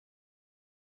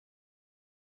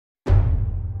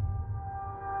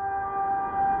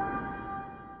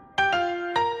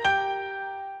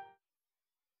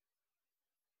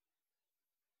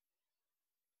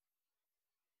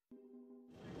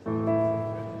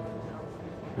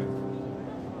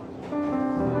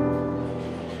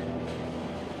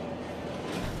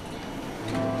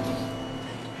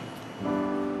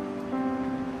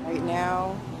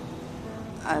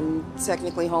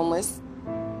technically homeless.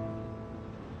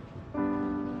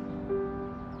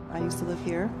 I used to live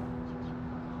here.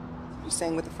 I was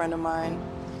staying with a friend of mine.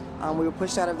 We were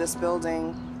pushed out of this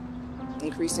building,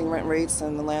 increasing rent rates,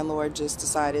 and the landlord just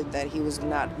decided that he was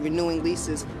not renewing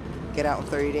leases, get out in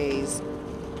 30 days.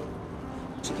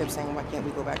 She kept saying, why can't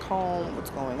we go back home?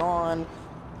 What's going on?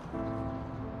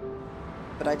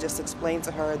 But I just explained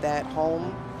to her that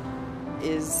home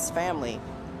is family.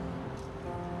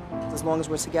 As long as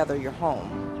we're together, you're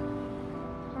home.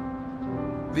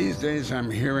 These days, I'm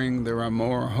hearing there are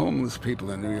more homeless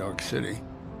people in New York City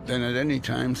than at any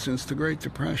time since the Great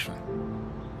Depression.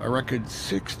 A record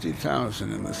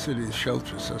 60,000 in the city's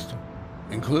shelter system,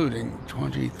 including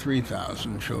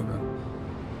 23,000 children.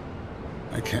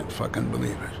 I can't fucking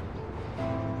believe it.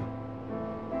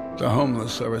 The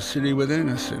homeless are a city within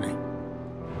a city.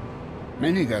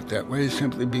 Many got that way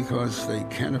simply because they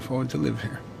can't afford to live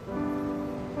here.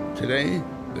 Today,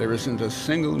 there isn't a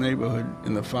single neighborhood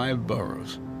in the 5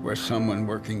 boroughs where someone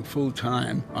working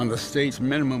full-time on the state's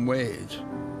minimum wage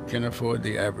can afford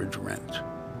the average rent.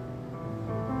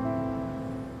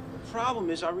 The problem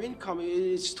is our income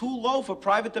is too low for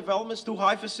private developments, too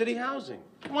high for city housing.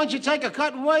 Why don't you take a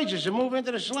cut in wages and move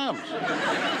into the slums?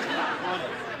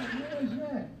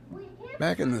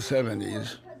 Back in the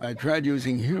 70s, I tried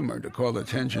using humor to call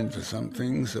attention to some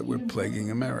things that were plaguing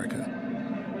America.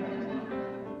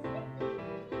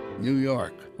 New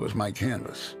York was my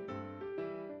canvas.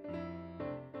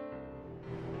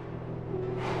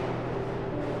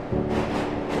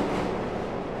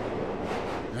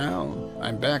 Now,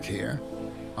 I'm back here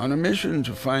on a mission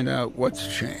to find out what's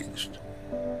changed,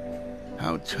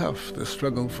 how tough the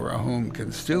struggle for a home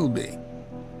can still be,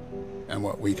 and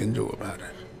what we can do about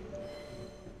it.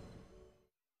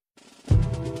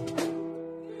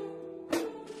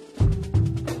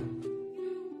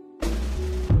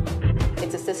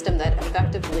 It's a system that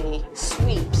effectively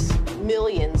sweeps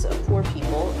millions of poor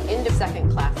people into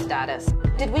second-class status.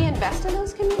 Did we invest in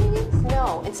those communities?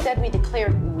 No. Instead, we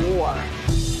declared war.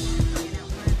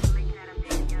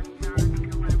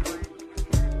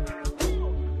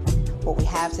 What we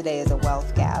have today is a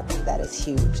wealth gap that is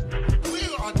huge.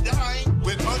 We are dying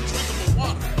with undrinkable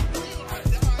water.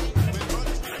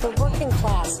 The working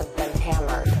class have been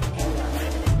hammered.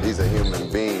 These are human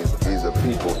beings. These are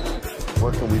people.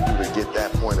 What can we do to get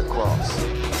that point across?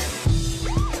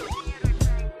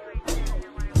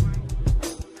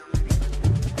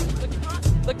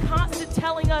 The constant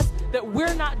telling us that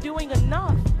we're not doing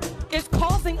enough is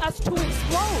causing us to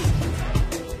explode.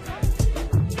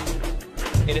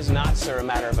 It is not, sir, a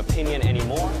matter of opinion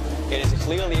anymore. It is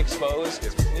clearly exposed.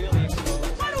 It's clearly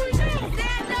exposed. What do we do?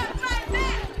 Stand up, fight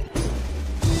back!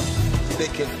 They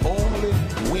can only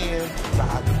win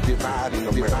by dividing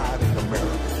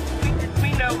America.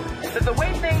 We know that the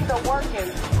way things are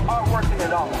aren't working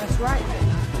at all. That's right.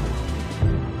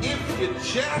 If you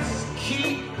just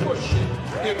keep pushing,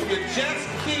 if you just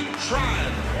keep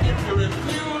trying, if you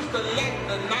refuse to let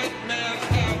the nightmares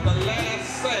have the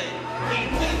last say,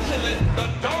 eventually the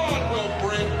dawn will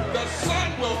break, the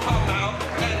sun will come out,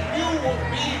 and you will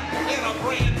be in a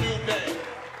brand new day.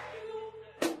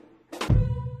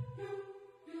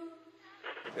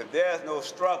 If there's no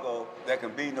struggle, there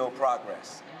can be no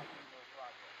progress.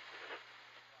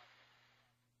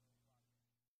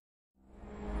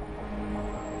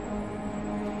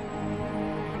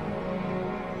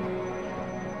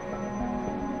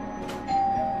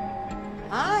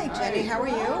 Hi, Jenny. How are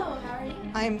you? Hello, how are you?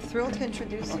 I am thrilled to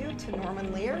introduce you to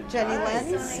Norman Lear, Jenny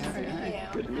Lenz.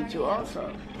 Good to meet you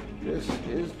also. This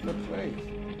is the place.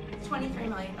 $23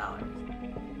 million.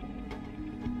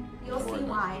 You'll see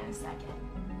why in a second.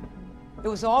 It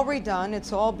was all redone.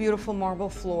 It's all beautiful marble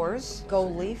floors,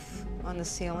 gold leaf on the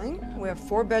ceiling. We have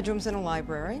 4 bedrooms and a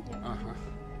library.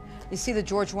 You see the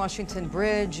George Washington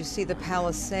Bridge, you see the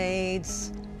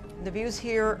Palisades. The views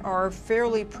here are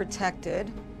fairly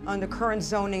protected. Under current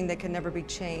zoning, they can never be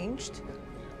changed.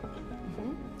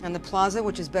 And the plaza,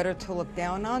 which is better to look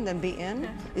down on than be in.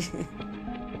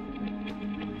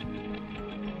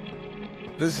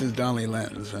 This is Dolly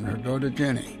Lenz and her daughter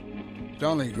Jenny.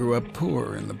 Dolly grew up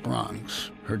poor in the Bronx.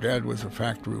 Her dad was a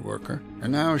factory worker,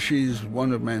 and now she's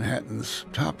one of Manhattan's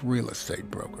top real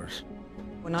estate brokers.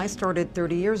 When I started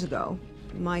 30 years ago,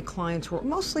 my clients were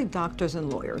mostly doctors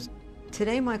and lawyers.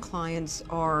 Today, my clients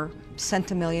are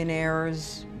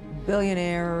centimillionaires,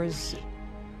 billionaires.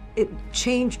 It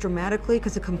changed dramatically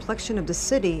because the complexion of the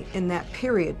city in that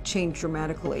period changed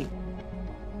dramatically.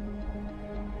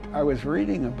 I was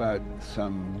reading about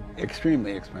some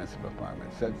extremely expensive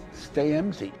apartments that stay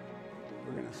empty.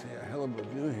 We're going to see a hell of a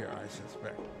view here, I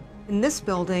suspect. In this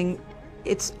building,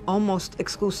 it's almost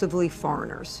exclusively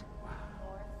foreigners.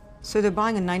 So they're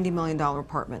buying a $90 million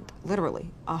apartment, literally,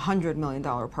 a $100 million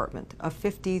apartment, a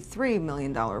 $53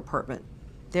 million apartment.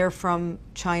 They're from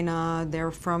China,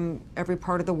 they're from every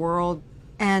part of the world,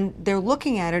 and they're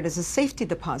looking at it as a safety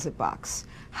deposit box.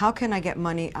 How can I get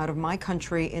money out of my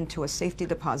country into a safety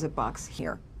deposit box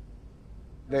here?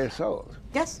 They're sold.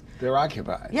 Yes. They're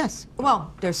occupied. Yes.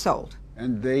 Well, they're sold.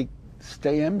 And they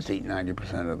stay empty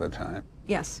 90% of the time.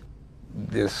 Yes.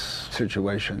 This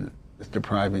situation is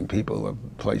depriving people of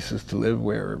places to live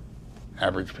where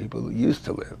average people used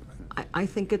to live. I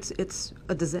think it's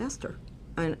a disaster.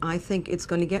 And I think it's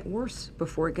going to get worse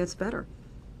before it gets better.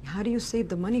 How do you save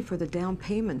the money for the down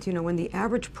payment? You know, when the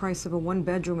average price of a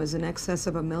one-bedroom is in excess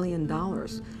of $1 million,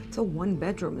 it's a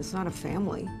one-bedroom, it's not a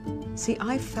family. See,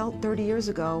 I felt 30 years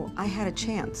ago I had a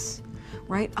chance,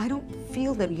 right? I don't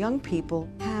feel that young people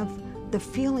have the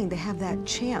feeling to have that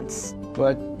chance.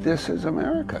 But this is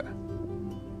America.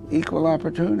 Equal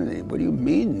opportunity. What do you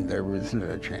mean there isn't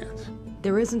a chance?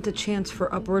 There isn't a chance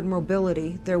for upward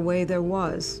mobility the way there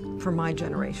was for my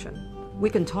generation. We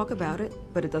can talk about it,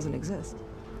 but it doesn't exist.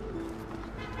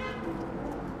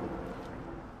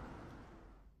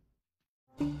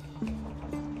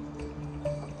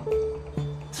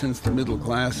 Since the middle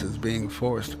class is being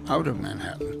forced out of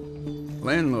Manhattan,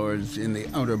 landlords in the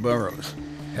outer boroughs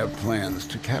have plans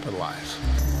to capitalize.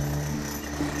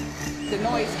 The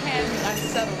noise can be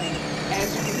unsettling.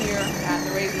 As you can hear, I have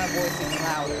to raise my voice even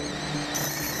louder.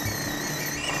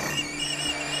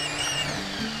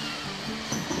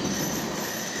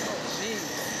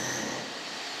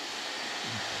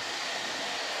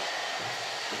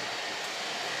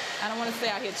 I don't want to stay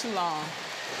out here too long.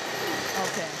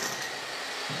 Okay.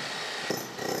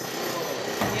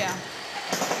 Yeah.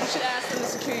 You should ask them to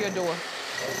secure your door.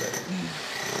 Okay.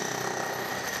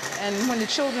 And when the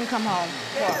children come home.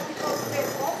 Yeah, well, because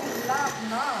they're walking loud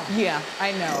now. Yeah,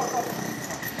 I know.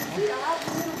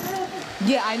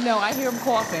 Yeah, I know. I hear them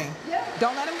coughing. Yeah.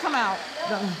 Don't let them come out.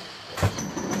 Yeah.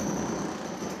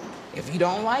 If you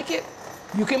don't like it,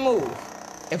 you can move.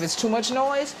 If it's too much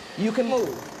noise, you can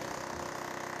move.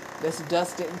 This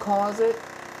dust didn't cause it.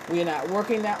 We're not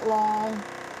working that long.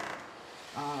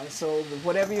 So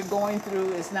whatever you're going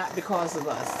through is not because of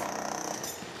us.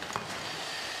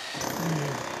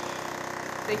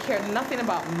 They care nothing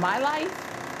about my life.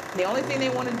 The only thing they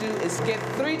want to do is get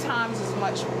 3 times as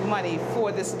much money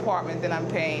for this apartment that I'm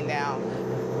paying now.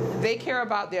 They care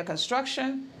about their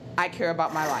construction. I care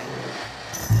about my life.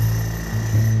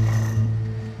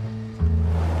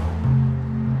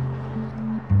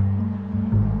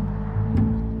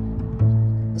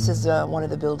 This is one of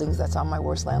the buildings that's on my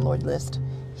worst landlord list.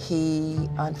 He,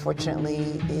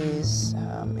 unfortunately, is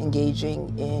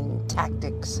engaging in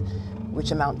tactics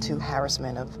which amount to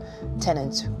harassment of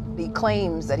tenants. He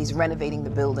claims that he's renovating the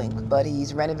building, but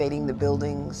he's renovating the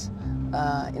buildings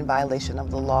in violation of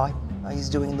the law. He's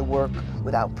doing the work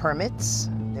without permits.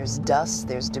 There's dust,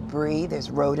 there's debris,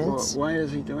 there's rodents. Well, why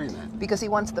is he doing that? Because he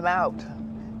wants them out.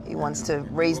 He wants to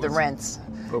raise the rents.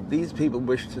 But these people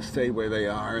wish to stay where they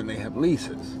are, and they have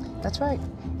leases. That's right.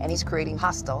 And he's creating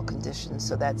hostile conditions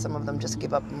so that some of them just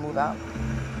give up and move out.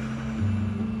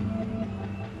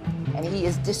 And he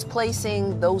is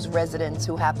displacing those residents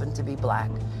who happen to be black.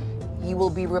 He will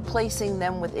be replacing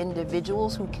them with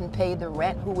individuals who can pay the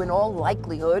rent, who in all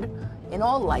likelihood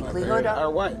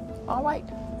are white. All white.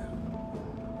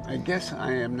 I guess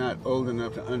I am not old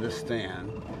enough to understand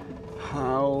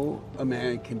how a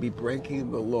man can be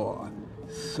breaking the law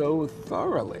so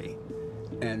thoroughly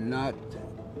and not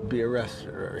be arrested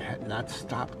or not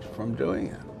stopped from doing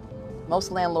it.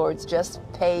 Most landlords just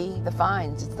pay the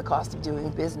fines. It's the cost of doing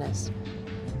business.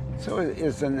 So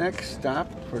is the next stop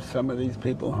for some of these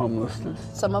people homelessness?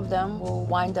 Some of them will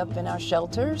wind up in our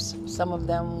shelters. Some of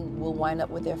them will wind up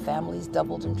with their families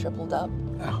doubled and tripled up.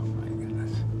 Oh, my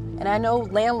goodness. And I know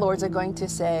landlords are going to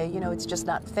say, you know, it's just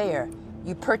not fair.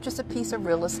 You purchase a piece of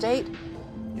real estate.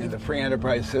 In the free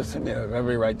enterprise system, you have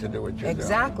every right to do what you're doing.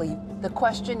 Exactly. The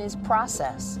question is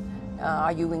process.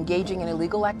 Are you engaging in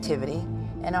illegal activity?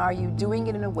 And are you doing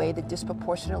it in a way that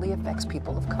disproportionately affects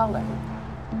people of color?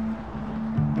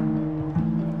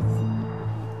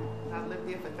 I've lived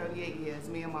here for 38 years,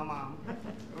 me and my mom.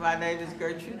 My name is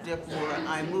Gertrude Dipmore.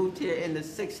 I moved here in the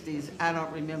 60s. I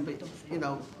don't remember,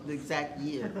 the exact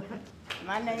year.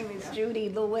 My name is Judy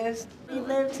Lewis. We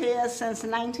lived here since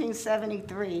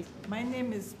 1973. My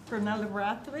name is Pernilla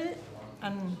Brathwaite,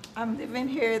 and I'm living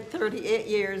here 38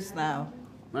 years now.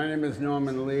 My name is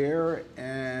Norman Lear,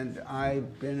 and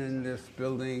I've been in this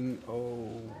building,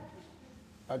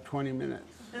 about 20 minutes.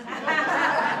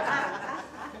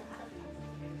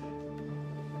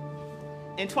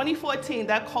 In 2014,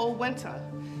 that cold winter,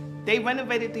 they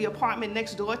renovated the apartment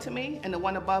next door to me and the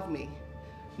one above me.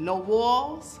 No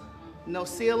walls, no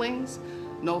ceilings,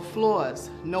 no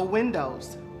floors, no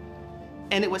windows.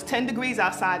 And it was 10 degrees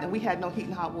outside and we had no heat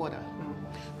and hot water.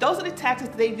 Those are the tactics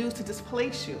that they use to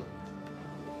displace you.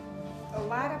 A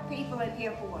lot of people in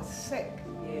here who are sick.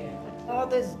 Yeah. All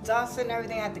this dust and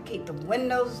everything, I have to keep the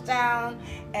windows down,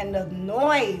 and the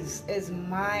noise is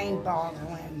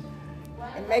mind-boggling.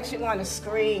 It makes you want to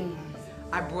scream.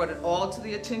 I brought it all to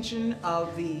the attention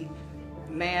of the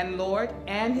landlord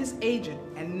and his agent,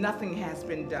 and nothing has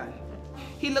been done.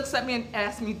 He looks at me and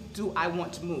asks me, do I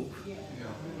want to move? Yeah.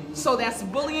 So that's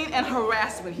bullying and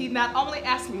harassment. He not only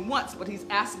asked me once, but he's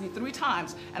asked me 3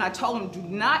 times, and I told him, do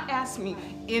not ask me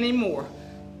anymore.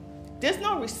 There's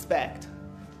no respect.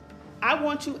 I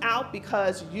want you out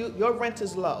because your rent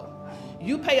is low.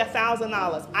 You pay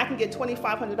 $1,000. I can get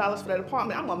 $2,500 for that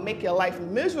apartment. I'm gonna make your life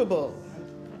miserable.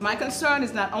 My concern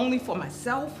is not only for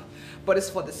myself, but it's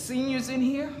for the seniors in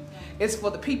here. It's for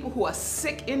the people who are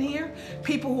sick in here,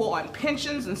 people who are on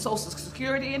pensions and Social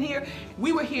Security in here.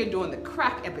 We were here during the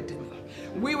crack epidemic.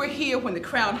 We were here when the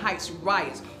Crown Heights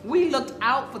riots. We looked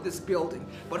out for this building,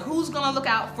 but who's gonna look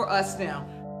out for us now?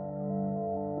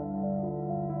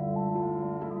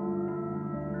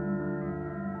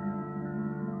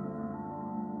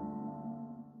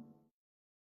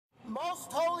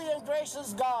 Most holy and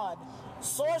gracious God,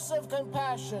 source of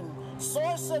compassion,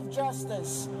 source of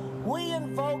justice, we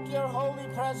invoke your holy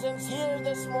presence here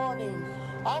this morning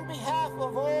on behalf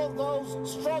of all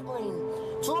those struggling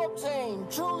to obtain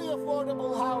truly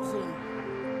affordable housing.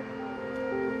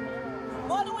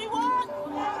 What do we want?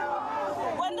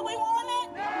 When do we want it?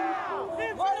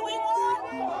 What do we want?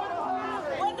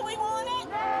 When do we want it?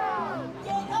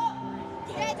 Get up,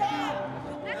 get down.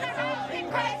 There's a housing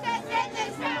crisis in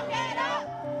this town. Get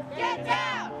up, get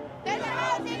down. There's a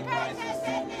housing crisis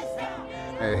in this town.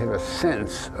 I have a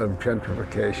sense of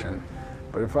gentrification,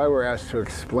 but if I were asked to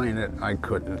explain it, I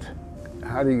couldn't.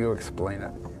 How do you explain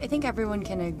it? I think everyone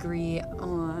can agree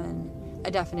on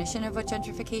a definition of what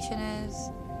gentrification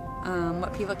is.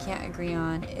 What people can't agree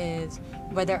on is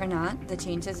whether or not the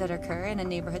changes that occur in a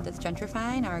neighborhood that's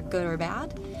gentrifying are good or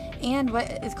bad, and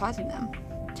what is causing them.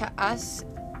 To us,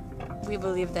 we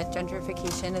believe that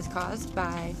gentrification is caused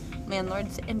by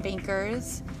landlords and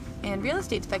bankers and real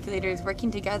estate speculators working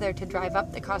together to drive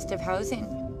up the cost of housing.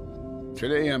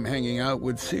 Today I'm hanging out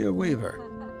with Sia Weaver,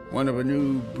 one of a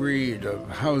new breed of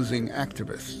housing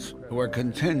activists who are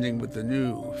contending with the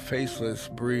new faceless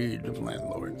breed of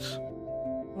landlords.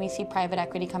 We see private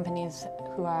equity companies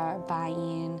who are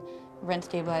buying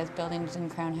rent-stabilized buildings in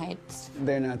Crown Heights.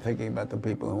 They're not thinking about the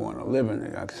people who want to live in New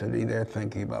York City, they're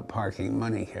thinking about parking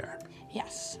money here.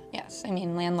 Yes, yes. I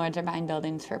mean, landlords are buying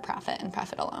buildings for profit and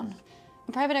profit alone.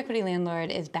 A private equity landlord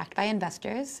is backed by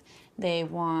investors. They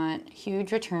want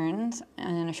huge returns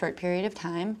in a short period of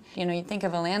time. You know, you think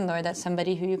of a landlord, that's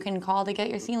somebody who you can call to get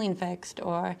your ceiling fixed,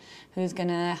 or who's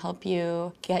gonna help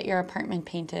you get your apartment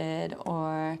painted,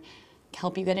 or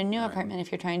help you get a new apartment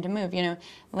if you're trying to move. You know,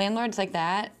 landlords like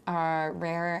that are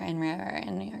rarer and rarer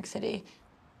in New York City.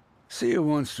 Sia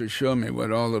wants to show me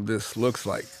what all of this looks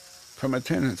like from a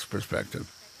tenant's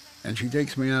perspective, and she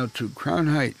takes me out to Crown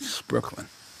Heights, Brooklyn.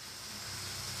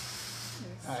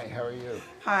 Hi, how are you?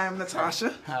 Hi, I'm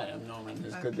Natasha. Hi, I'm Norman.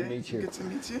 It's good to meet you. Good to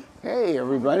meet you. Hey,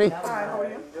 everybody. Hi, how are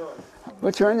you?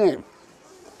 What's your name?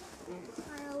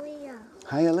 Hialeah.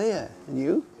 Hialeah. And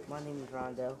you? My name is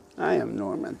Rondell. I am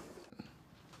Norman.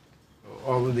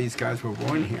 All of these guys were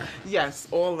born here. Yes,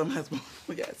 all of them has been,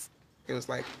 yes. It was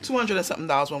like $200 and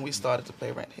something when we started to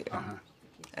pay rent here.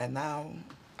 And now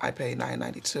I pay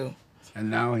 $9.92. And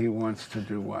now he wants to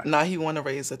do what? Now he want to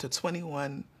raise it to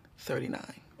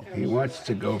 $21.39. He wants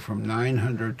to go from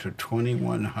 $900 to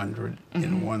 $2,100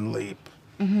 in one leap.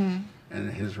 And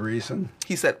his reason?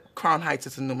 He said Crown Heights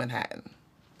is a new Manhattan.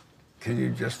 Can you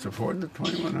just afford the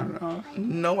 $2,100?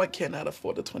 No, I cannot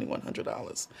afford the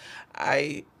 $2,100.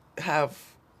 I have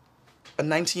a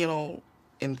 19-year-old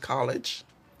in college.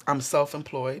 I'm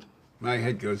self-employed. My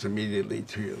head goes immediately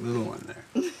to your little one there.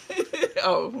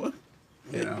 Oh.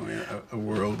 You know, a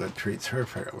world that treats her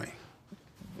fairly.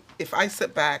 If I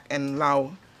sit back and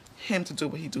allow him to do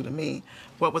what he do to me,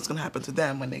 what was going to happen to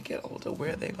them when they get older?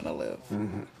 Where are they going to live?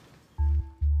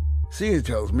 Sia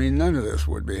tells me none of this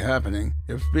would be happening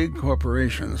if big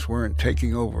corporations weren't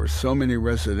taking over so many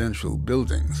residential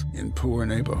buildings in poor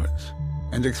neighborhoods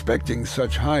and expecting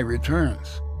such high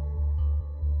returns.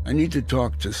 I need to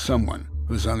talk to someone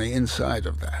who's on the inside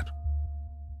of that.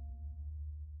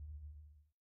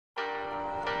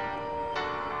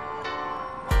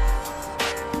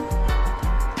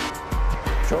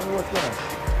 Show me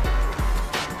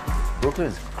Brooklyn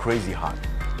is crazy hot.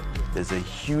 There's a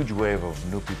huge wave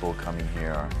of new people coming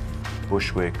here.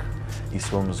 Bushwick,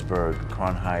 East Williamsburg,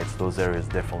 Crown Heights, those areas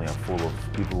definitely are full of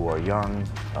people who are young,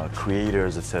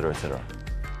 creators, etc., etc.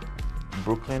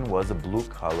 Brooklyn was a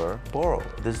blue-collar borough.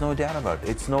 There's no doubt about it.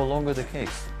 It's no longer the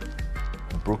case.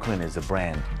 Brooklyn is a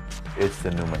brand. It's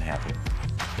the new Manhattan.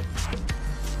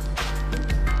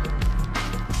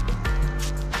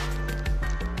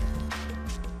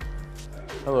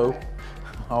 Hello,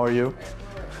 how are you?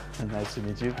 Nice to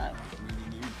meet you.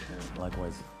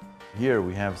 Likewise. Here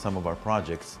we have some of our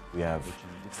projects. We have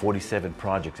 47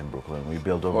 projects in Brooklyn. We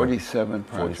build over 47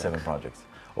 projects. 47 projects,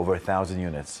 over 1,000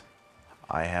 units.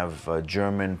 I have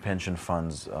German pension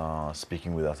funds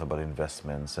speaking with us about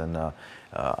investments, and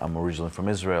I'm originally from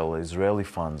Israel. Israeli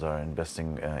funds are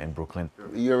investing in Brooklyn.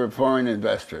 You're foreign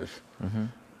investors.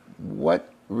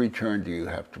 What return do you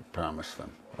have to promise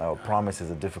them? Promise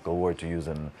is a difficult word to use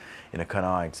in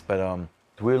economics, but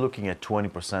we're looking at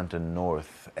 20% and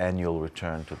north annual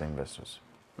return to the investors.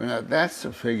 Well, that's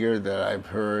a figure that I've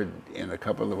heard in a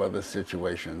couple of other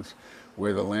situations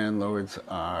where the landlords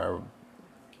are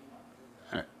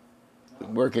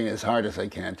working as hard as they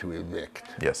can to evict.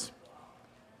 Yes.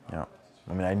 Yeah.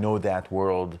 I mean, I know that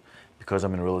world because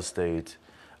I'm in real estate.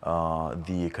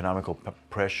 The economical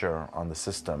pressure on the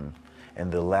system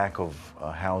and the lack of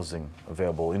housing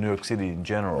available in New York City in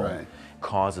general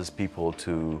causes people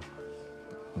to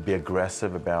be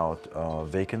aggressive about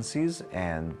vacancies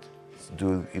and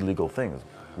do illegal things.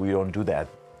 We don't do that.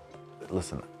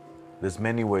 Listen, there's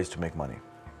many ways to make money,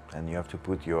 and you have to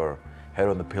put your head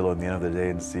on the pillow at the end of the day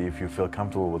and see if you feel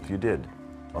comfortable with what you did.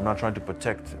 I'm not trying to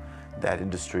protect that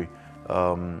industry.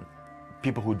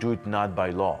 People who do it not by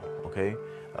law, okay?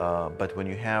 But when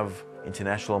you have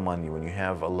international money, when you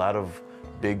have a lot of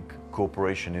big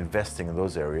corporation investing in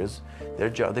those areas,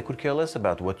 they could care less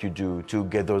about what you do to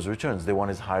get those returns. They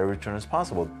want as high a return as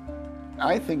possible.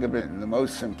 I think of it in the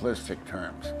most simplistic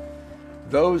terms.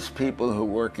 Those people who are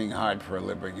working hard for a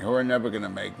living, who are never going to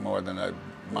make more than a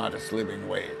modest living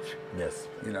wage. Yes.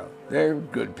 You know, they're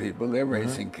good people, they're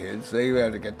raising kids, they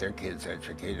have to get their kids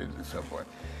educated and so forth.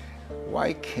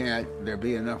 Why can't there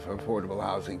be enough affordable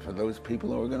housing for those people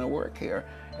who are going to work here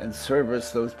and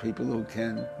service those people who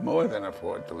can more than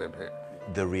afford to live here?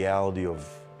 The reality of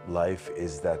life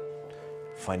is that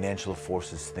financial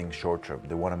forces think short term.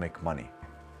 They want to make money.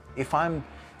 If I'm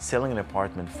selling an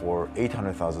apartment for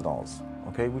 $800,000,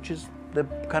 okay, which is the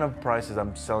kind of prices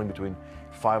I'm selling between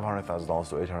 $500,000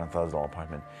 to $800,000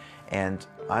 apartment, and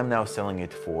I'm now selling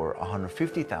it for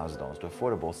 $150,000 to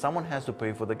affordable, someone has to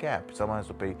pay for the gap. Someone has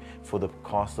to pay for the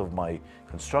cost of my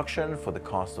construction, for the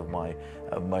cost of my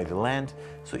land.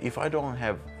 So if I don't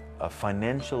have a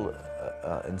financial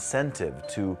incentive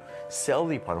to sell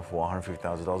the apartment for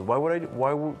 $150,000,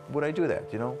 why would I do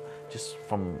that? You know, just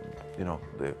from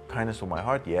the kindness of my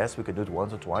heart. Yes, we could do it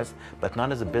once or twice, but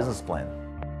not as a business plan.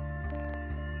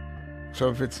 So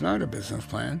if it's not a business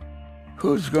plan,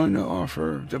 who's going to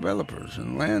offer developers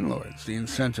and landlords the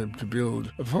incentive to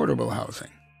build affordable housing?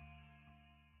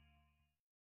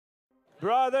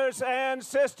 Brothers and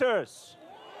sisters,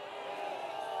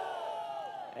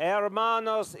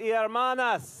 hermanos y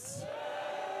hermanas,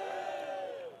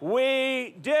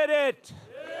 we did it.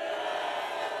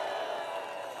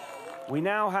 We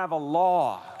now have a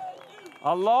law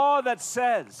that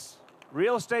says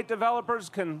real estate developers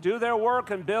can do their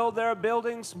work and build their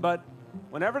buildings, but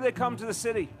whenever they come to the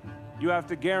city, you have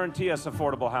to guarantee us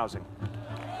affordable housing.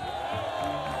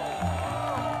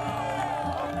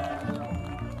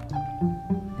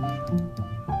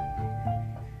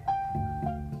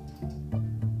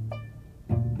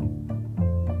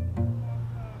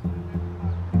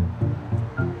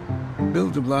 Bill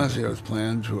de Blasio's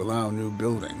plan to allow new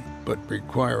building but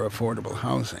require affordable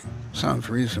housing sounds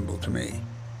reasonable to me.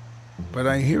 But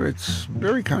I hear it's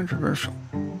very controversial.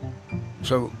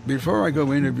 So before I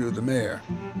go interview the mayor,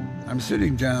 I'm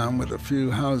sitting down with a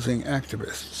few housing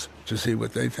activists to see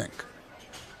what they think.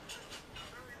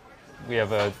 We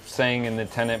have a saying in the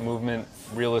tenant movement,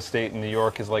 real estate in New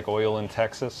York is like oil in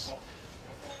Texas.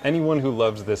 Anyone who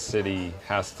loves this city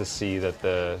has to see that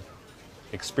the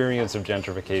experience of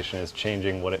gentrification is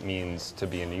changing what it means to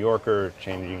be a New Yorker,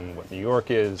 changing what New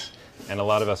York is, and a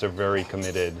lot of us are very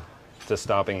committed to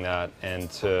stopping that and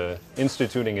to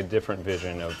instituting a different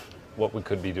vision of what we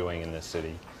could be doing in this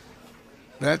city.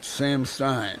 That's Sam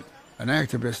Stein, an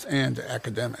activist and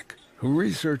academic who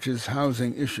researches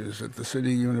housing issues at the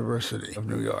City University of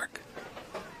New York.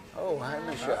 Oh, hi,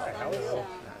 Michelle. How are you?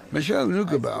 Michelle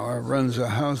Neugebauer runs a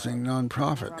housing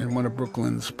nonprofit in one of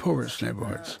Brooklyn's poorest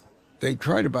neighborhoods. They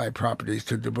try to buy properties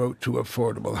to devote to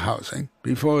affordable housing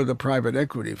before the private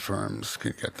equity firms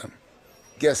can get them.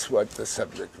 Guess what the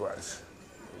subject was?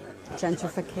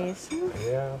 Gentrification?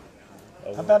 Yeah.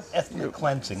 How about ethnic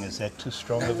cleansing? Is that too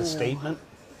strong of a statement?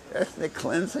 Ethnic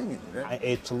cleansing?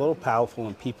 It's a little powerful,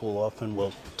 and people often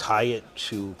will tie it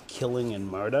to killing and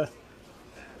murder.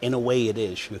 In a way, it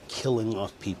is. You're killing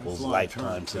off people's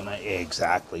lifetimes. And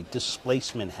exactly.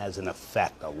 Displacement has an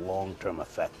effect, a long-term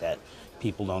effect that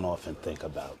people don't often think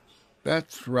about.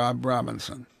 That's Rob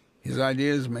Robinson. His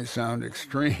ideas may sound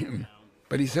extreme,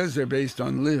 but he says they're based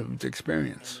on lived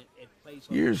experience.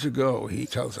 Years ago, he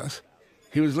tells us,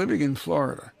 he was living in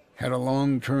Florida, had a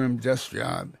long-term desk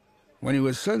job. When he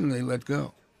was suddenly let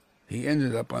go, he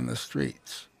ended up on the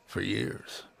streets for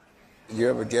years. Do you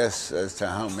have a guess as to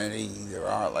how many there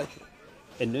are like you?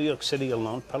 In New York City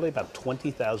alone, probably about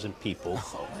 20,000 people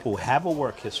who have a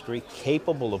work history,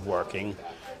 capable of working,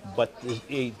 but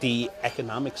the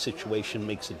economic situation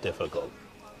makes it difficult.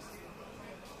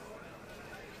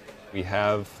 We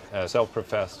have a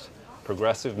self-professed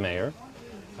progressive mayor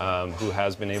who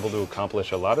has been able to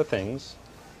accomplish a lot of things,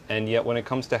 and yet when it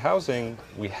comes to housing,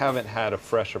 we haven't had a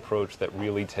fresh approach that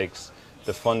really takes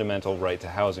the fundamental right to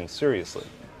housing seriously.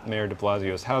 Mayor de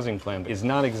Blasio's housing plan is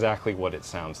not exactly what it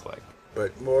sounds like.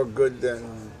 But more good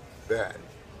than bad?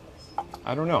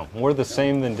 I don't know. More the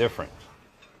same than different.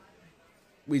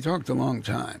 We talked a long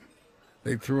time.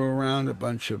 They threw around a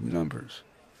bunch of numbers.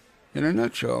 In a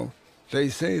nutshell, they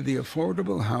say the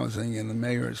affordable housing in the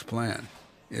mayor's plan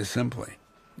is simply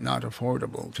not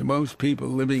affordable to most people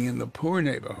living in the poor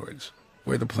neighborhoods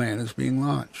where the plan is being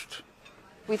launched.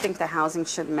 We think the housing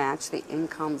should match the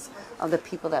incomes of the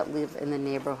people that live in the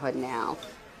neighborhood now.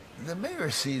 The mayor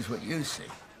sees what you see.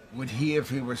 Would he, if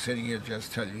he were sitting here,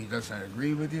 just tell you he doesn't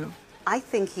agree with you? I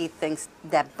think he thinks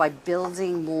that by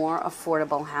building more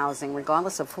affordable housing,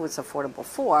 regardless of who it's affordable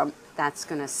for, that's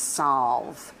going to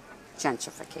solve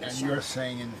gentrification. And you're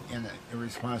saying in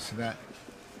response to that?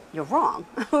 You're wrong.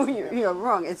 You're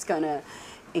wrong. It's going to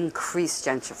increase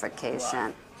gentrification.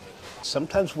 Wow.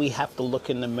 Sometimes we have to look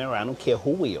in the mirror, I don't care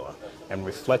who we are, and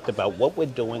reflect about what we're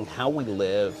doing, how we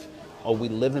live. Are we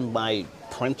living by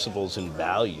principles and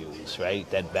values, right?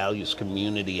 That values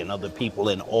community and other people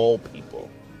and all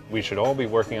people. We should all be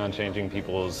working on changing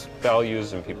people's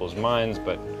values and people's minds,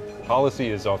 but policy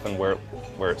is often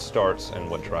where it starts and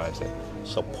what drives it.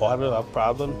 So part of our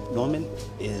problem, Norman,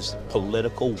 is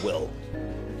political will.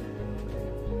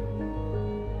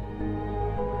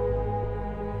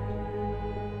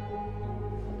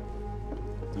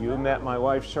 You met my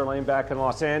wife, Charlene, back in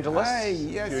Los Angeles a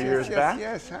few years back.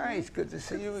 Yes, hi, it's good to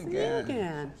see you again. See you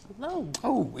again. Hello.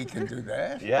 Oh, we can do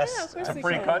that? Yes, it's a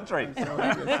free country.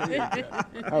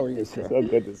 How are you, sir? So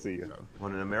good to see you.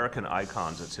 When an American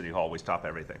icons at City Hall, we stop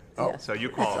everything. Oh. So you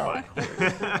qualify.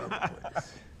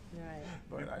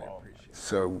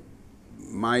 So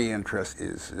my interest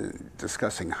is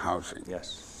discussing housing.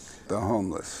 Yes. The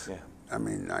homeless. Yeah. I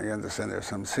mean, I understand there's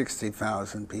some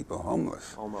 60,000 people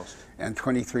homeless. Almost. And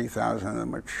 23,000 of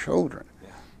them are children.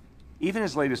 Yeah. Even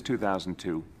as late as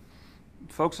 2002,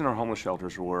 folks in our homeless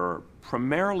shelters were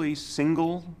primarily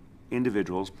single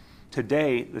individuals.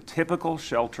 Today, the typical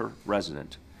shelter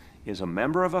resident is a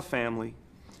member of a family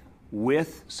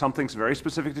with something very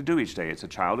specific to do each day. It's a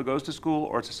child who goes to school,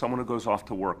 or it's someone who goes off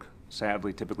to work,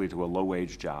 sadly, typically to a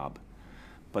low-wage job.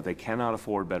 But they cannot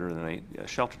afford better than a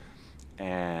shelter.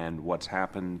 And what's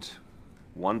happened,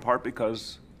 one part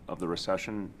because of the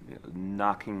recession,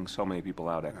 knocking so many people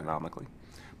out economically,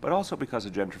 but also because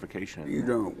of gentrification. You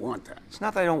don't want that. It's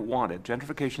not that I don't want it.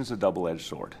 Gentrification is a double-edged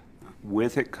sword.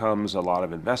 With it comes a lot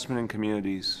of investment in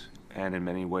communities, and in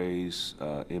many ways,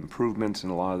 improvements in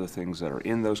a lot of the things that are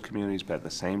in those communities, but at the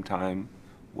same time,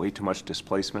 way too much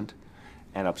displacement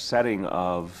and upsetting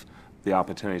of the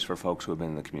opportunities for folks who have been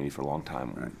in the community for a long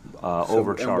time,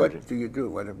 overcharging. And what do you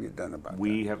do? What have you done about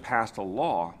We have passed a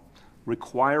law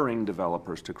requiring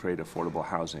developers to create affordable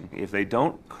housing. If they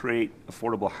don't create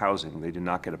affordable housing, they do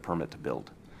not get a permit to build.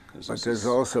 But there's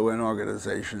also an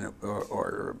organization,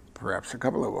 or perhaps a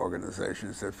couple of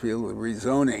organizations, that feel the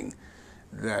rezoning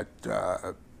that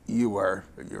your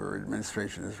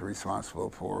administration is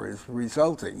responsible for is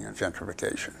resulting in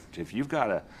gentrification. If you've got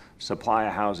a supply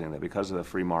of housing that, because of the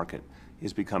free market,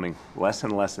 is becoming less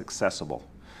and less accessible,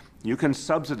 you can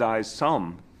subsidize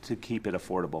some to keep it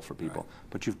affordable for people,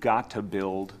 but you've got to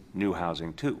build new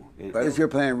housing too. But is your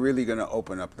plan really going to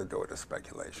open up the door to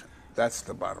speculation? That's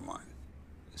the bottom line.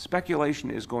 Speculation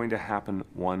is going to happen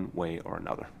one way or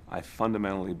another. I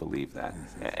fundamentally believe that.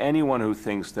 Anyone who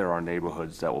thinks there are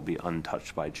neighborhoods that will be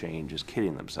untouched by change is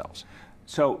kidding themselves.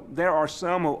 So there are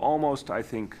some who almost, I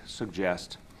think,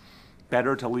 suggest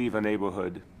better to leave a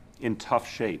neighborhood in tough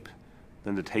shape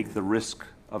than to take the risk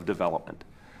of development.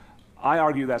 I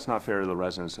argue that's not fair to the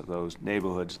residents of those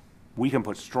neighborhoods. We can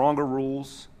put stronger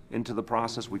rules into the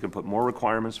process. We can put more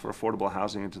requirements for affordable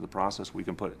housing into the process. We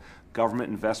can put government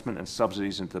investment and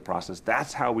subsidies into the process.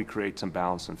 That's how we create some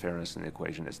balance and fairness in the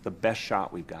equation. It's the best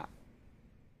shot we've got.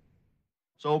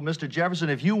 So, Mr. Jefferson,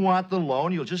 if you want the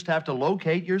loan, you'll just have to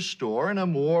locate your store in a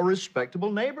more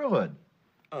respectable neighborhood.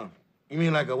 Oh, you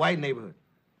mean like a white neighborhood?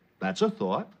 That's a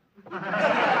thought.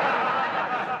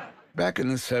 Back in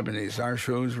the 70s, our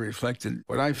shows reflected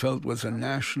what I felt was a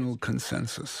national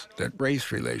consensus that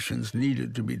race relations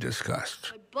needed to be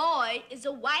discussed. Boy is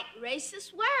a white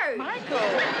racist word. Michael!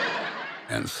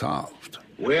 And solved.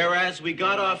 Whereas we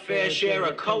got our fair share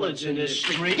of coloreds in this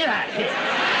street. Get out of here!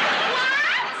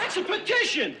 What? It's a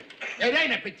petition! It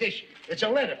ain't a petition. It's a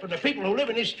letter from the people who live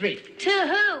in this street. To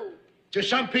who? To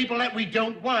some people that we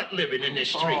don't want living in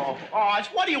this street. Oh,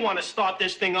 what do you want to start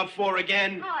this thing up for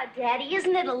again? Oh, Daddy,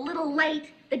 isn't it a little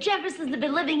late? The Jeffersons have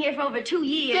been living here for over 2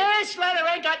 years. This letter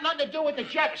ain't got nothing to do with the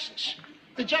Jeffersons.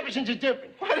 The Jeffersons are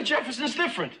different. Why are the Jeffersons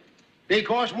different?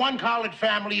 Because one college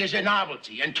family is a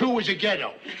novelty and two is a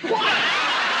ghetto. What?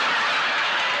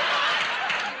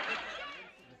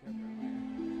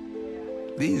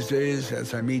 These days,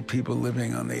 as I meet people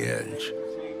living on the edge,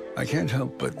 I can't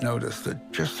help but notice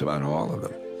that just about all of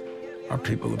them are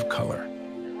people of color.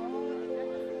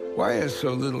 Why has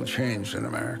so little changed in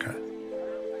America?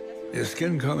 Is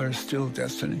skin color still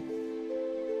destiny?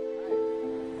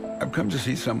 I've come to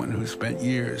see someone who spent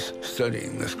years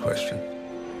studying this question.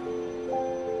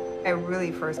 I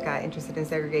really first got interested in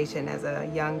segregation as a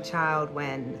young child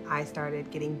when I started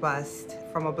getting bused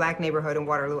from a black neighborhood in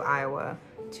Waterloo, Iowa,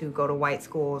 to go to white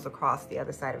schools across the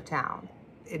other side of town.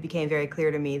 It became very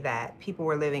clear to me that people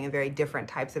were living in very different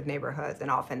types of neighborhoods, and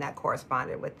often that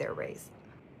corresponded with their race.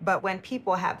 But when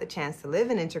people have the chance to live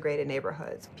in integrated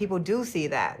neighborhoods, people do see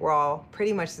that we're all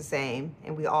pretty much the same,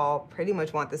 and we all pretty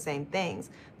much want the same things.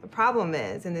 The problem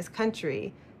is, in this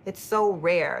country, it's so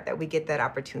rare that we get that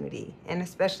opportunity, and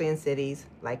especially in cities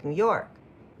like New York.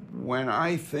 When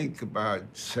I think about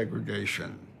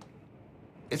segregation,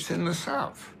 it's in the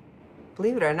South.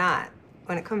 Believe it or not,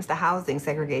 when it comes to housing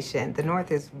segregation, the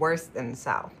North is worse than the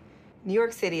South. New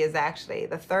York City is actually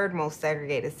the third most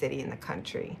segregated city in the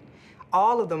country.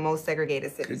 All of the most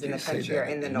segregated cities in the country are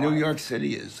in the North. New York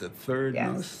City is the third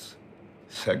most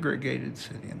segregated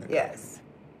city in the country. Yes.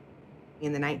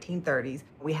 In the 1930s,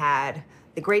 we had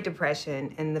the Great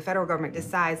Depression, and the federal government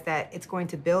decides that it's going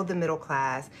to build the middle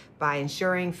class by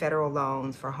insuring federal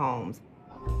loans for homes.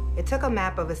 It took a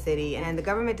map of a city, and the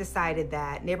government decided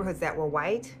that neighborhoods that were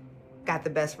white got the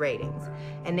best ratings,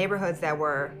 and neighborhoods that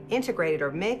were integrated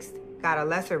or mixed got a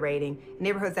lesser rating, and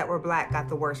neighborhoods that were black got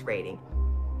the worst rating.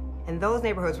 And those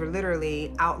neighborhoods were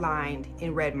literally outlined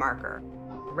in red marker,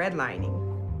 redlining.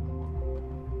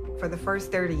 For the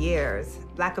first 30 years,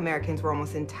 black Americans were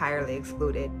almost entirely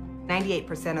excluded.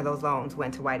 98% of those loans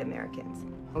went to white Americans.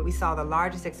 We saw the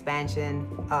largest expansion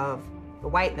of the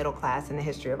white middle class in the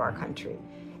history of our country.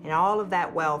 And all of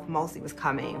that wealth mostly was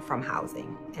coming from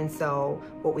housing. And so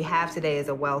what we have today is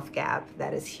a wealth gap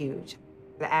that is huge.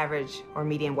 The average or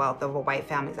median wealth of a white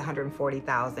family is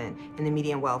 $140,000, and the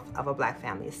median wealth of a black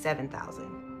family is $7,000.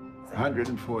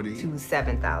 140 to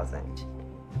 $7,000.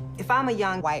 If I'm a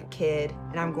young white kid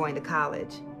and I'm going to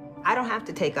college, I don't have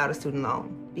to take out a student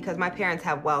loan because my parents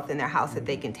have wealth in their house that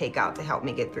they can take out to help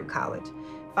me get through college.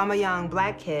 If I'm a young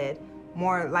black kid,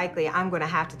 more likely I'm going to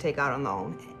have to take out a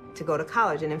loan to go to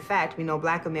college. And in fact, we know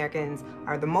black Americans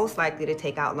are the most likely to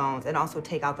take out loans and also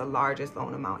take out the largest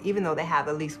loan amount, even though they have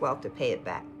the least wealth to pay it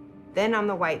back. Then I'm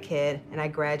the white kid and I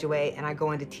graduate and I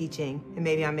go into teaching and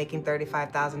maybe I'm making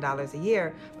 $35,000 a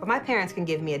year, but my parents can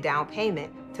give me a down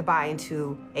payment to buy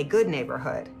into a good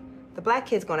neighborhood. The black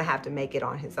kid's gonna have to make it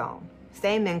on his own.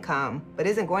 Same income, but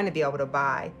isn't going to be able to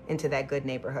buy into that good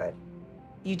neighborhood.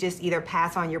 You just either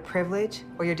pass on your privilege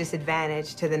or your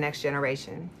disadvantage to the next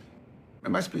generation. It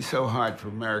must be so hard for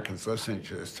Americans listening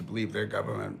to this to believe their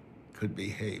government could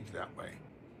behave that way.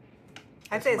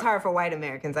 I'd say it's hard for white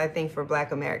Americans. I think for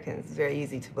black Americans, it's very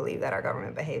easy to believe that our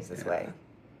government behaves this way.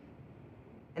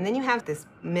 And then you have this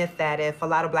myth that if a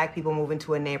lot of black people move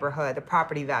into a neighborhood, the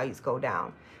property values go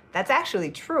down. That's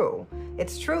actually true.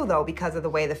 It's true, though, because of the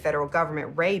way the federal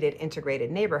government rated integrated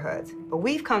neighborhoods. But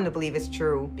we've come to believe it's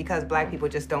true because black people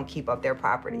just don't keep up their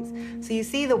properties. So you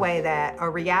see the way that a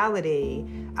reality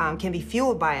can be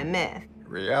fueled by a myth.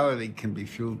 Reality can be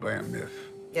fueled by a myth.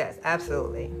 Yes,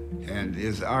 absolutely. And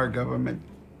is our government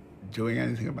doing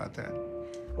anything about that?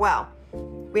 Well,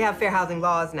 we have fair housing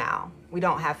laws now. We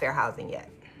don't have fair housing yet.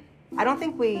 I don't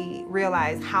think we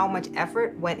realized how much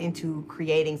effort went into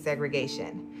creating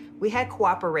segregation. We had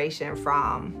cooperation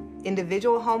from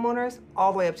individual homeowners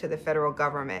all the way up to the federal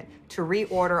government to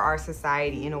reorder our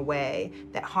society in a way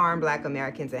that harmed Black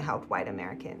Americans and helped white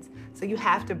Americans. So you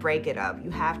have to break it up.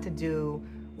 You have to do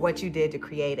what you did to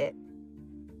create it.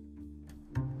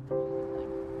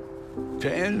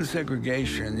 To end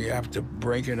segregation, you have to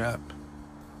break it up.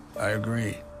 I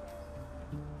agree.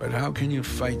 But how can you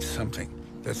fight something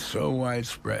that's so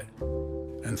widespread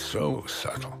and so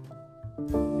subtle?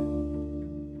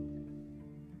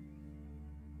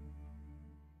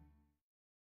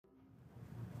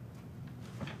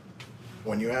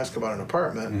 When you ask about an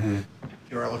apartment,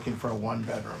 you are looking for a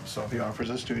one-bedroom. So if he offers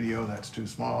a studio, that's too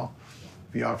small.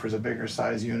 If he offers a bigger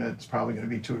size unit, it's probably going to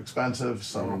be too expensive.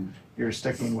 So you're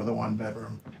sticking with a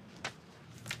one-bedroom.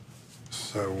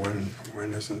 So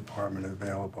when is an apartment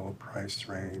available? Price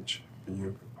range for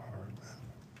you apartment?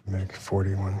 Make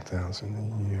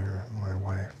 $41,000 a year. My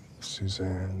wife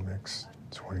Suzanne makes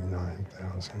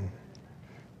 $29,000.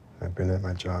 I've been at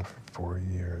my job for 4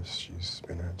 years. She's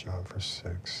been at a job for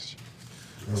 6.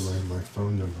 Remember my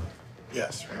phone number?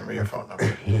 Yes, remember your phone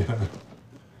number. Yeah.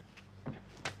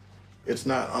 It's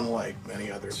not unlike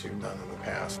many others you've done in the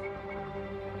past.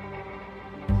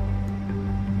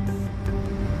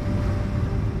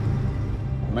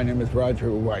 My name is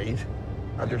Roger White.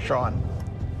 Roger Sean.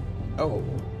 Oh,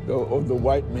 the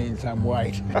white means I'm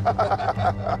white.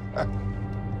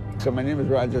 So my name is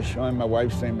Roger Sean. My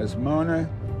wife's name is Mona.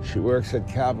 She works at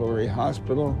Cavalry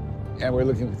Hospital, and we're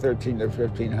looking for $1,300 to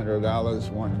 $1,500,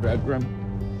 one bedroom.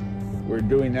 We're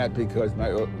doing that because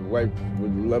my wife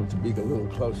would love to be a little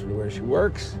closer to where she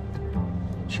works.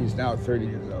 She's now 30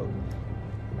 years old.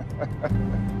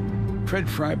 Fred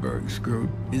Freiberg's group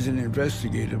is an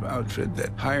investigative outfit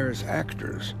that hires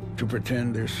actors to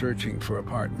pretend they're searching for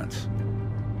apartments.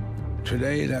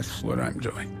 Today, that's what I'm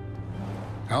doing.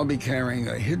 I'll be carrying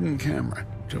a hidden camera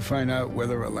to find out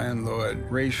whether a landlord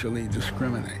racially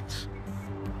discriminates.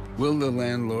 Will the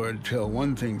landlord tell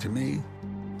one thing to me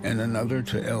and another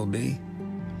to LB?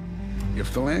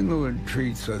 If the landlord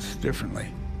treats us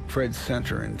differently, Fred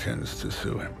Center intends to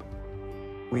sue him.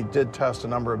 We did test a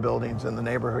number of buildings in the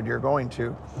neighborhood you're going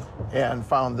to and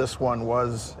found this one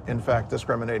was, in fact,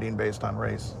 discriminating based on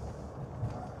race.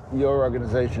 Your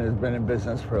organization has been in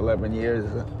business for 11 years,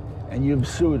 and you've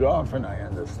sued often, I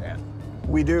understand.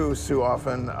 We do sue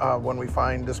often. When we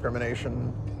find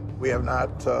discrimination, we have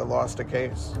not lost a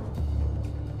case.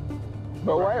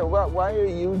 But why are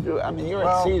you doing? I mean, you're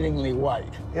exceedingly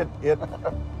white.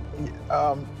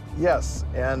 Yes,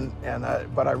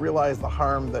 but I realize the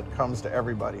harm that comes to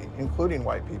everybody, including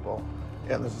white people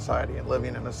in the society and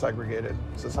living in a segregated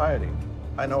society.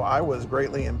 I know I was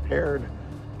greatly impaired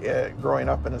growing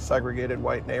up in a segregated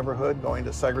white neighborhood, going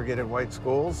to segregated white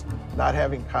schools, not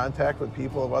having contact with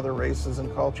people of other races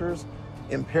and cultures,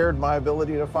 impaired my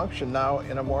ability to function now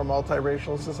in a more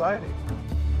multiracial society.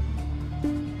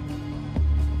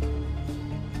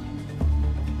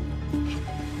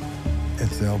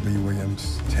 It's L.B.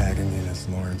 Williams, tagging in as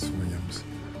Lawrence Williams.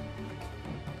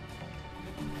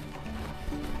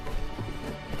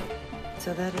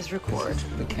 So that is record.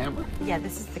 The camera? Yeah,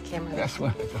 this is the camera. That's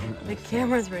what I thought. The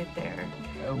camera's right there.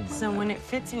 Oh, so when it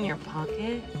fits in your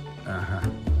pocket.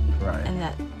 Right. And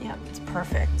that, yeah, it's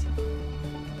perfect.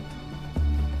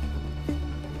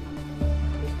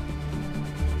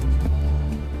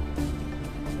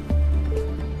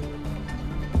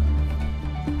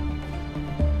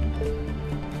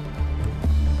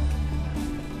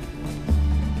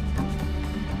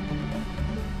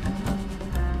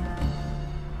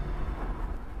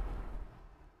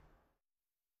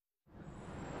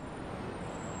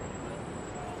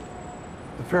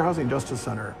 The Fair Housing Justice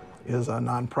Center is a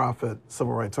nonprofit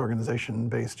civil rights organization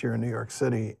based here in New York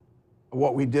City.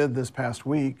 What we did this past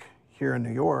week here in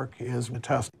New York is we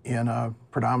tested in a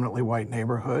predominantly white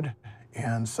neighborhood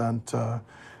and sent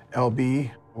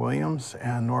L.B. Williams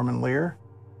and Norman Lear.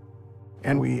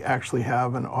 And we actually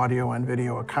have an audio and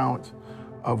video account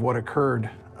of what occurred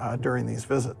during these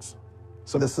visits.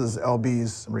 So this is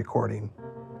L.B.'s recording.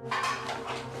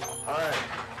 Hi.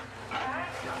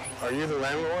 Are you the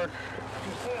landlord?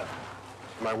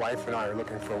 My wife and I are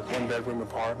looking for a one-bedroom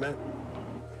apartment.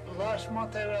 Last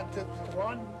month I rented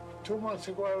 1, 2 months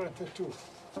ago I rented 2.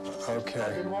 Okay.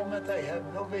 At the moment I have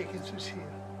no vacancies here.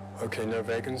 Okay, no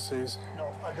vacancies?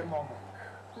 No, at the moment.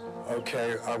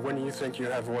 Okay, when do you think you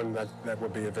have one that will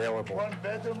be available? 1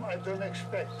 bedroom I don't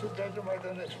expect, 2 bedroom I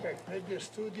don't expect. Maybe a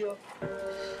studio,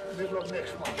 middle of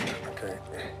next month. Okay.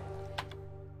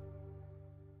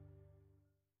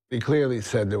 He clearly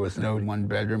said there was no 1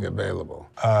 bedroom available.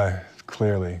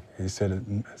 clearly. He said it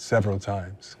several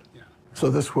times.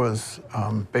 So this was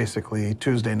basically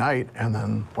Tuesday night, and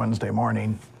then Wednesday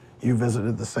morning, you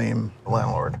visited the same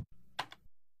landlord.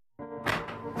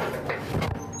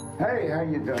 Hey, how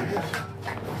you doing?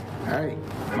 Hey,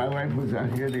 my wife was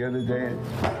out here the other day.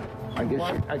 I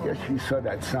guess she saw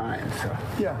that sign. So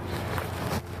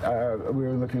Yeah. we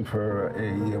were looking for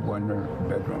a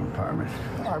one-bedroom apartment.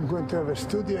 I'm going to have a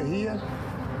studio here,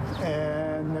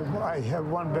 and I have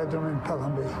 1 bedroom in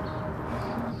Pelham Bay.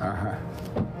 Uh-huh.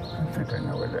 I think I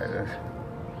know where that is.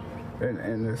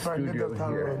 And the Right, studio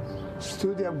Middletown here. Road.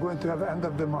 Studio I'm going to have end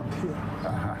of the month here.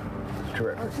 Uh-huh.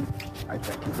 Terrific. I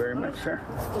thank you very much, sir.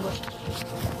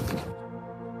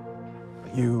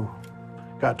 You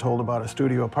got told about a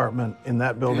studio apartment in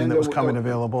that building that was coming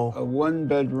available. A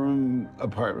 1-bedroom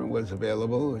apartment was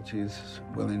available, which he's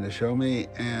willing to show me,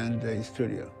 and a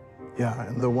studio. Yeah,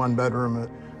 and the 1 bedroom,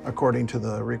 according to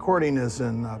the recording, is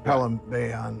in Pelham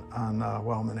Bay on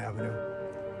Wellman Avenue,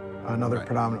 another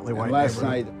predominantly white And last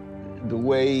neighborhood. night, the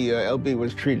way LB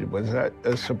was treated, was that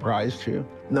a surprise to you?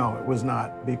 No, it was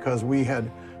not, because we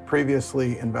had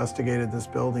previously investigated this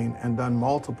building and done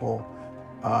multiple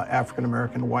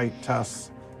African-American white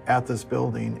tests at this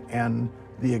building, and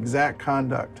the exact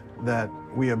conduct that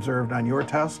we observed on your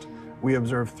test, we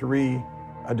observed 3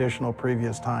 additional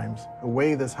previous times. The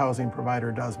way this housing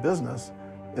provider does business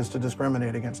is to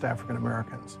discriminate against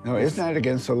African-Americans. No, isn't that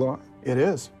against the law? It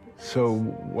is. So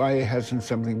why hasn't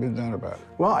something been done about it?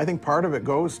 Well, I think part of it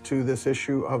goes to this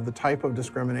issue of the type of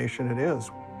discrimination it is.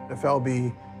 If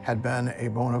LB had been a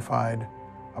bona fide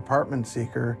apartment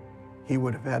seeker, he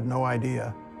would have had no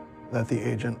idea that the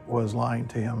agent was lying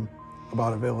to him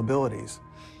about availabilities.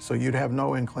 So you'd have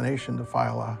no inclination to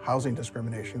file a housing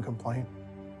discrimination complaint.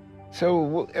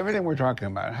 So everything we're talking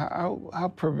about,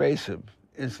 how pervasive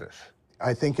is this?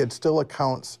 I think it still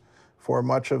accounts for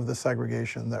much of the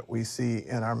segregation that we see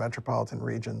in our metropolitan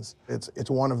regions. It's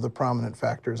one of the prominent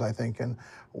factors, I think, in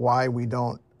why we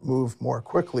don't move more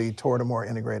quickly toward a more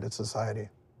integrated society.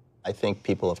 I think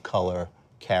people of color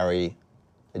carry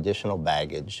additional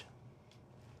baggage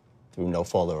through no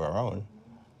fault of our own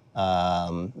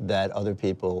that other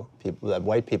people, that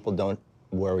white people don't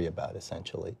worry about,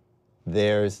 essentially.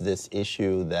 There's this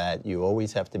issue that you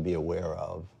always have to be aware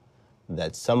of,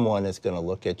 that someone is going to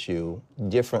look at you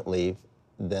differently,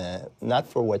 than, not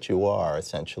for what you are,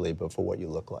 essentially, but for what you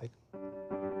look like.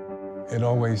 It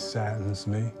always saddens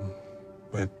me.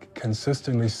 It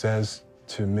consistently says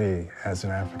to me, as an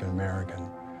African American,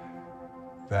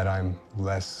 that I'm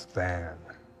less than.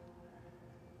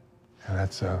 And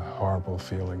that's a horrible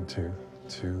feeling to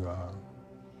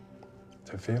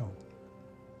feel.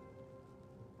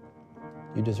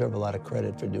 You deserve a lot of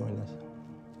credit for doing this.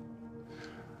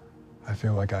 I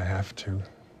feel like I have to.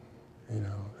 You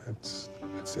know,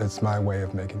 it's my way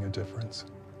of making a difference.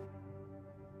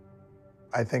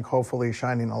 I think hopefully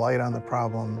shining a light on the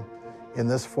problem in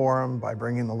this forum by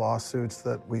bringing the lawsuits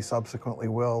that we subsequently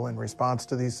will in response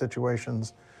to these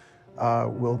situations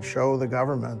will show the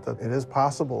government that it is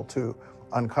possible to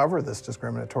uncover this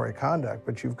discriminatory conduct,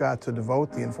 but you've got to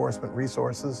devote the enforcement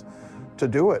resources to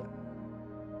do it.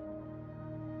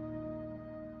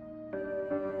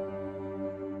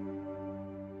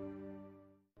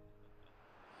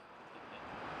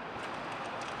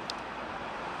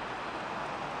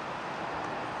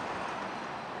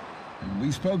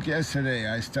 We spoke yesterday.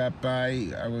 I stopped by.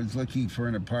 I was looking for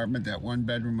an apartment, that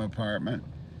 1-bedroom apartment.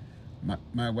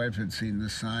 My wife had seen the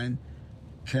sign.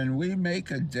 Can we make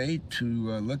a date to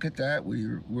look at that?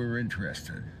 We're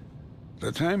interested.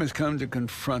 The time has come to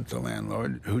confront the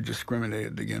landlord who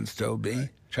discriminated against LB,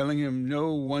 telling him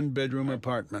no 1-bedroom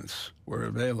apartments were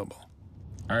available.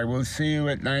 I will see you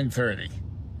at 9:30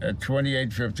 at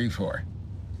 2854.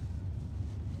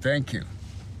 Thank you.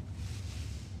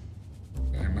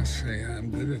 I must say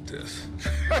I'm good at this.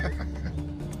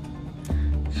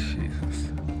 Jesus.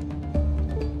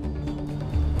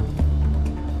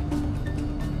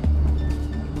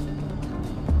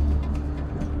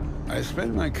 I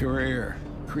spent my career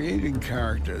creating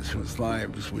characters whose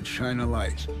lives would shine a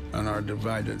light on our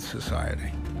divided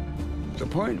society. The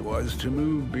point was to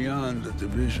move beyond the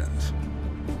divisions.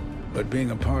 But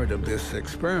being a part of this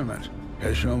experiment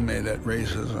has shown me that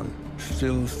racism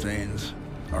still stains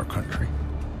our country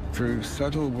through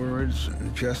subtle words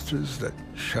and gestures that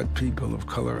shut people of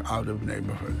color out of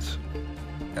neighborhoods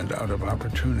and out of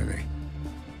opportunity.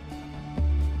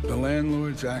 The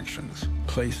landlord's actions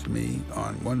placed me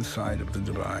on one side of the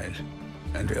divide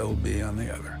and LB on the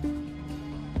other.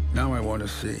 Now I want to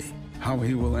see how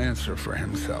he will answer for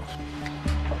himself.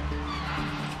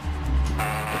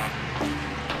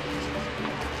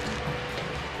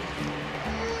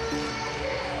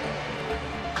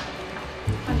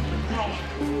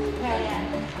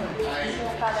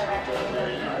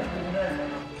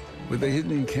 With a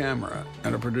hidden camera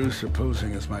and a producer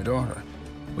posing as my daughter,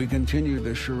 we continue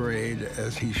the charade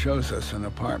as he shows us an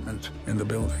apartment in the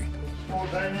building. Small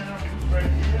dining room right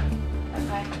here.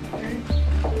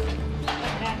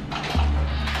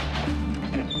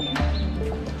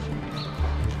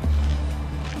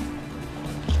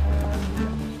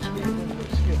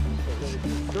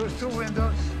 Those two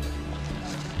windows.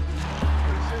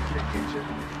 This is the kitchen.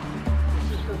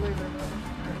 This is the living room.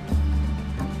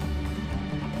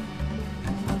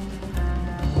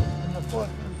 And the fourth.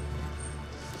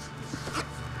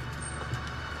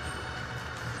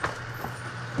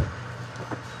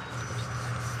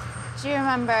 Do you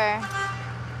remember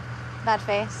that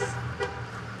face?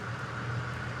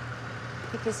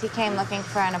 Because he came looking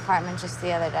for an apartment just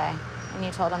the other day, and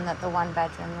you told him that the one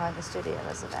bedroom or the studio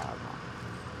was available.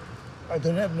 I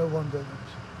don't have no one bedrooms.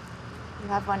 You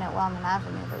have one at Wellman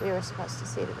Avenue that we were supposed to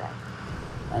see today.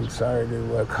 I'm sorry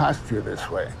to accost you this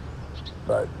way,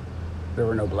 but there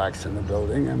were no blacks in the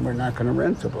building, and we're not going to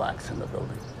rent to blacks in the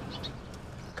building.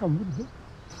 Come with me.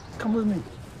 Come with me.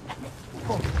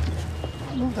 Come.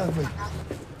 Move that way.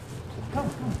 Come.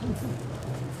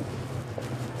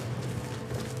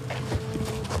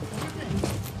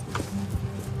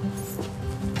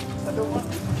 I don't want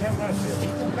cameras here.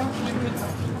 Come.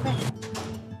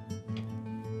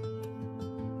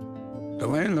 The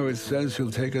landlord says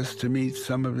he'll take us to meet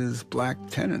some of his black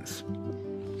tenants.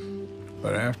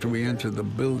 But after we enter the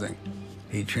building,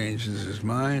 he changes his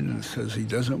mind and says he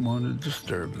doesn't want to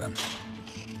disturb them.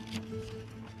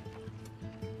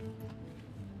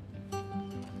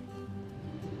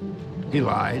 He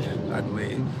lied, I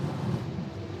believe.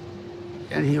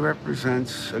 And he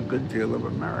represents a good deal of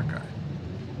America.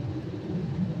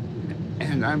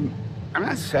 And I'm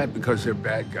not sad because they're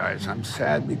bad guys. I'm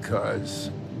sad because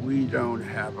we don't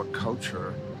have a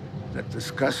culture that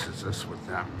discusses us with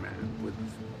them and with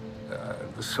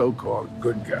the so-called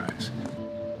good guys.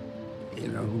 You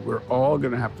know, we're all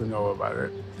going to have to know about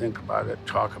it, think about it,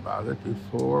 talk about it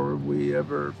before we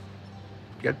ever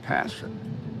get past it.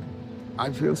 I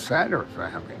feel sadder for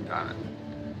having done it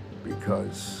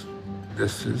because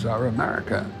this is our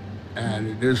America and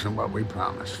it isn't what we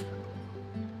promised.